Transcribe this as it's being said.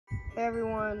Hey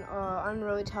everyone, I'm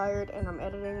really tired and I'm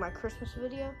editing my Christmas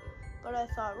video, but I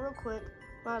thought real quick,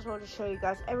 might as well just show you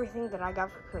guys everything that I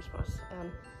got for Christmas.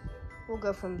 And we'll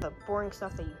go from the boring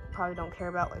stuff that you probably don't care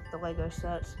about, like the Lego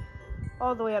sets,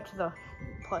 all the way up to the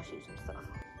plushies and stuff.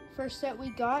 First set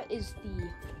we got is the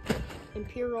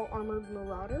Imperial Armored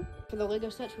Marauder. For the Lego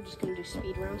sets, we're just going to do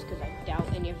speed rounds because I doubt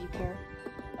any of you care.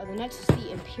 The next is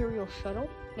the Imperial Shuttle.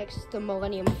 Next is the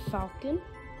Millennium Falcon.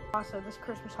 Also, this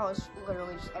Christmas haul is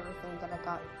literally just everything that I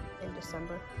got in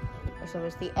December. So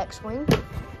there's the X-Wing.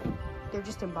 They're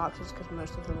just in boxes because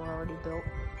most of them are already built.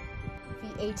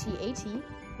 The AT-AT,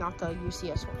 not the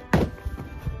UCS one.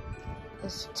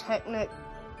 This Technic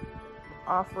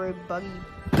off-road buggy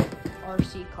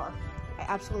RC car. I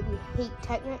absolutely hate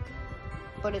Technic,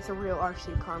 but it's a real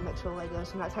RC car mixed with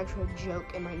Legos, and that's actually a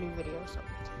joke in my new video, so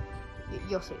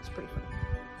you'll see, it's pretty funny.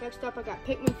 Next up, I got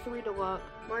Pikmin 3 Deluxe,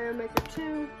 Mario Maker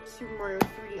 2, Super Mario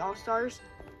 3D All-Stars.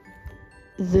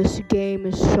 This game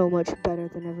is so much better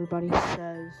than everybody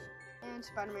says. And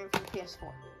Spider-Man for the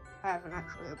PS4. I haven't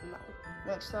actually opened that one.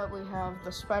 Next up, we have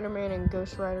the Spider-Man and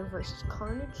Ghost Rider vs.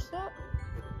 Carnage set.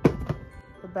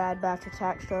 The Bad Batch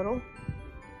Attack Shuttle.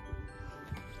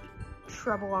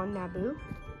 Trouble on Naboo.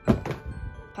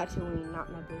 Tatooine,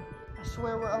 not Naboo. I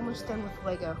swear we're almost done with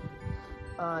Lego.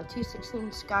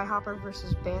 T-16 Skyhopper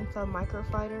versus Bantha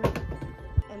Microfighter.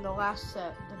 And the last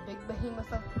set, the big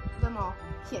behemoth of them all.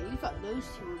 Yeah, you thought those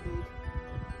two were big.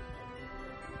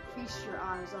 Feast your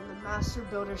eyes on the Master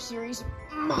Builder Series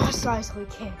Mos Eisley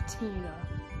Cantina.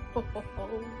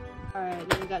 Alright,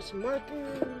 then we got some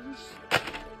markers.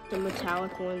 The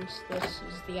metallic ones. This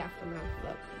is the aftermath of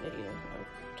that video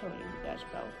I'm telling you guys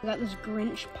about. We got this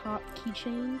Grinch Pop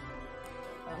keychain.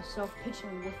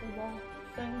 Self-pitching wiffle ball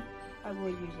thing. I will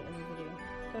use it in the video.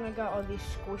 Then I got all these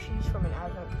squishies from an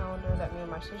advent calendar that me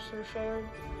and my sister shared.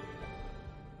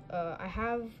 I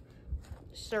have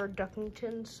Sir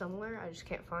Duckington somewhere. I just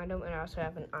can't find him. And I also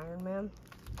have an Iron Man.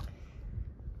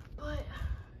 But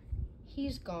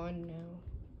he's gone now.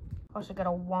 Also got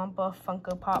a Wampa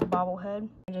Funko Pop bobblehead.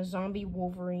 And a Zombie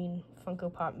Wolverine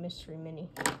Funko Pop Mystery Mini.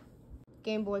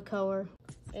 Game Boy Color.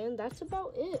 And that's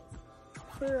about it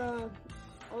for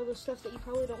all the stuff that you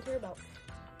probably don't care about.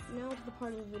 Now to the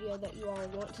part of the video that you all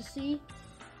want to see.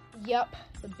 Yep,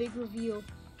 the big reveal.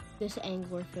 This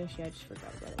anglerfish. Yeah, I just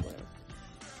forgot about it. Whatever.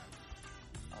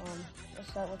 Let's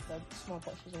start with the small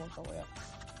plushies and work our way up.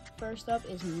 First up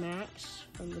is Max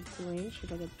from the Grinch.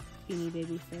 He's like a Beanie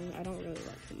Baby thing. I don't really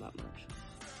like him that much.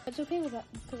 That's okay with that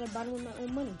because I bought him with my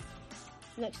own money.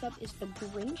 Next up is the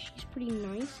Grinch. He's pretty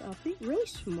nice. Really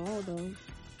small though.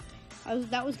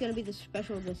 That was gonna be the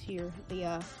special this year.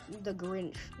 The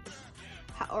Grinch.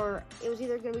 Or it was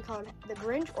either going to be called The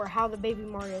Grinch or How the Baby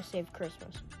Mario Saved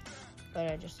Christmas.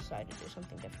 But I just decided to do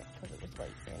something different because it was late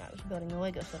and I was building a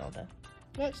Lego set all day.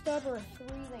 Next up are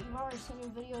three that you've already seen in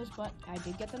videos, but I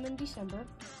did get them in December.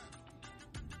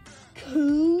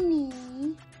 Cooney,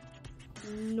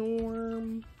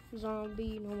 Normal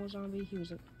Zombie. He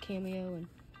was a cameo in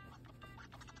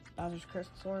Bowser's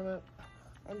Christmas Ornament.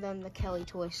 And then the Kelly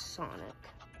Toy Sonic.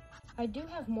 I do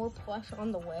have more plush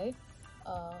on the way.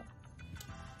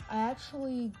 I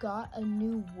actually got a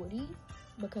new Woody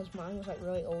because mine was like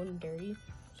really old and dirty.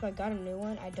 So I got a new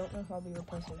one. I don't know if I'll be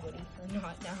replacing Woody or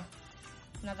not now.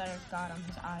 Now that I've got him,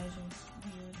 his eyes are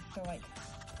weird. They're like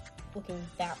looking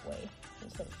that way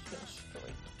instead of being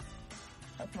straight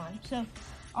like mine. So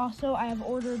also I have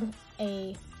ordered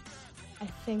I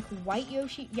think white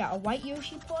Yoshi. Yeah, a white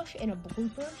Yoshi plush and a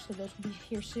blooper. So those will be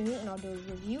here soon and I'll do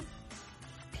a review.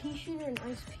 Pea Shooter and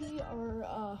Ice Pea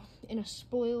are in a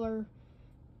spoiler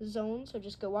zone, so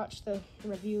just go watch the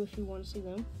review if you want to see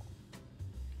them.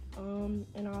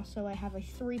 And also I have a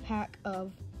 3-pack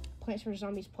of Plants vs.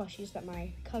 Zombies plushies that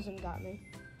my cousin got me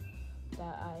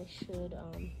that I should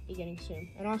be getting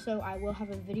soon. And also I will have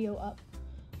a video up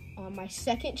on my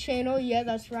second channel. Yeah,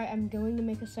 that's right, I'm going to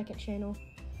make a second channel.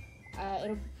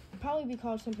 It'll probably be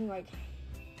called something like,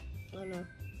 I don't know,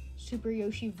 Super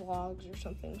Yoshi Vlogs or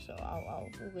something, so I'll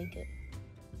link it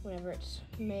whenever it's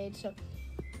made. So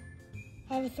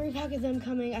I have a 3-pack of them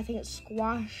coming. I think it's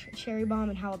squash, cherry bomb,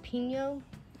 and jalapeno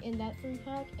in that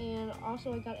 3-pack. And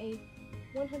also I got a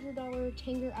 $100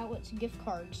 Tanger Outlets gift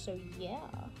card. So yeah,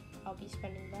 I'll be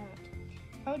spending that.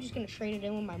 Probably just gonna trade it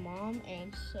in with my mom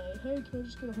and say, hey, can I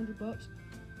just get $100?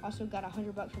 Also got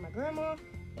 $100 from my grandma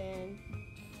and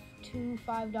 $2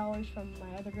 $5 from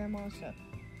my other grandma. So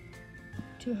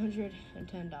 $210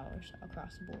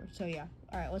 across the board. So yeah,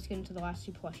 all right, let's get into the last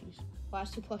two plushies.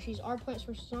 Last two plushies are Plants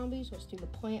vs. Zombies. Let's do the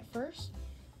plant first,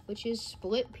 which is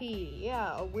Split Pea.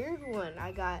 Yeah, a weird one.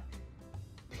 I got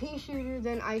Pea Shooter,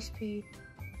 then Ice Pea,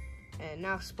 and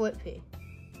now split pea.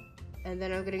 And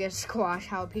then I'm gonna get squash,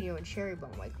 jalapeno, and cherry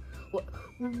bomb. Like, what?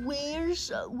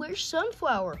 Where's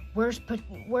sunflower? Where's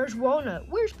walnut?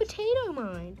 Where's potato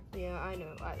mine? Yeah, I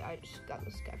know. I just got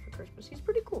this guy for Christmas. He's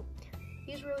pretty cool.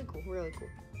 He's really cool, really cool.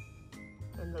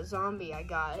 And the zombie I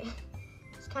got,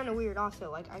 it's kind of weird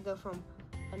also. Like, I go from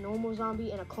a normal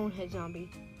zombie and a clone head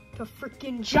zombie to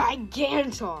freaking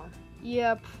Gigantor.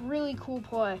 Yeah, really cool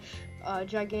plush.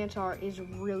 Gigantor is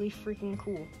really freaking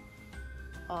cool.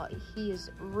 He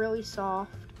is really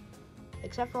soft,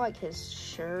 except for like his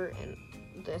shirt and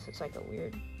this. It's like a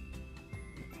weird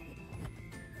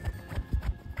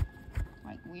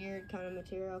kind of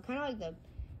material, kind of like the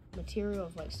material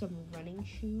of like some running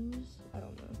shoes. I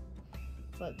don't know,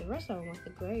 but the rest of them, like the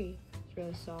gray, is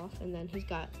really soft. And then he's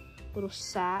got a little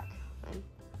sack and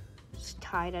it's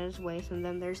tied at his waist. And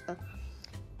then there's the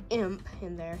imp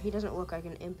in there. He doesn't look like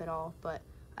an imp at all, but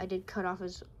I did cut off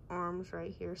his arms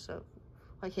right here, so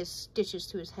like his stitches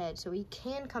to his head, so he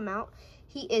can come out.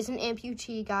 He is an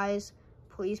amputee, guys.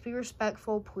 Please be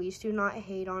respectful. Please do not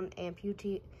hate on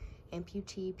amputee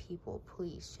people.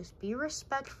 Please just be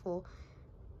respectful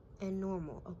and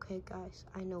normal, okay, guys?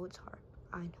 I know it's hard.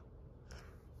 I know.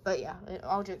 But yeah,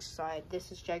 all jokes aside,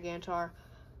 this is Gigantor.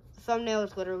 The thumbnail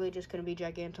is literally just gonna be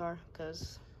Gigantor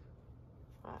because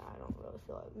I don't really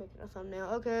feel like making a thumbnail.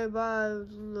 Okay, bye.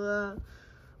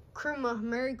 Kruma,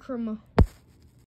 Merry Kruma.